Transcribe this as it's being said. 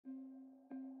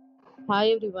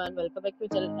Hi everyone, welcome back to my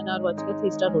channel and are watching a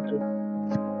 3-star hotel.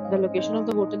 The location of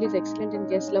the hotel is excellent and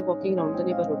guests love walking around the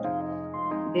neighborhood.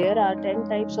 There are 10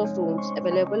 types of rooms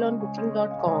available on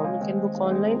booking.com. You can book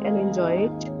online and enjoy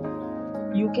it.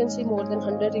 You can see more than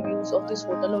 100 reviews of this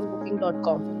hotel on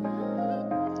booking.com.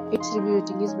 Its review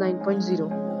rating is 9.0,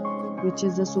 which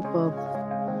is superb.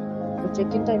 The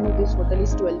check-in time of this hotel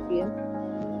is 12 p.m.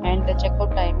 and the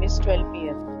check-out time is 12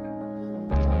 p.m.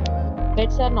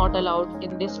 Pets are not allowed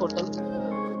in this hotel.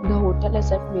 The hotel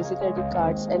accepts basic credit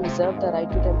cards and reserves the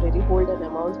right to temporarily hold an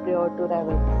amount prior to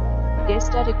arrival.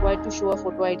 Guests are required to show a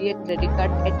photo ID and credit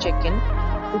card at check-in.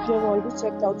 If you have already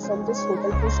checked out from this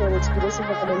hotel, please share your experience in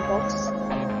the comment box.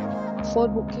 For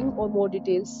booking or more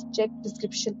details, check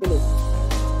description below.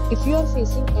 If you are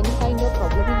facing any kind of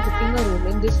problem in booking a room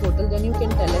in this hotel, then you can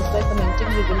tell us by commenting.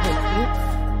 We will help you.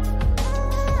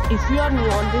 If you are new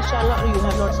on this channel or you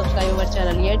have not subscribed our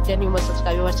channel yet, then you must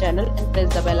subscribe our channel and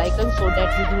press the bell icon so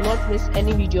that you do not miss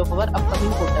any video of our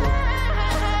upcoming hotel.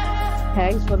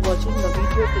 Thanks for watching the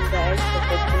video till the end.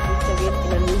 Again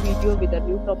in a new video with a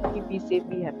new property. Be safe,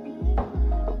 be happy.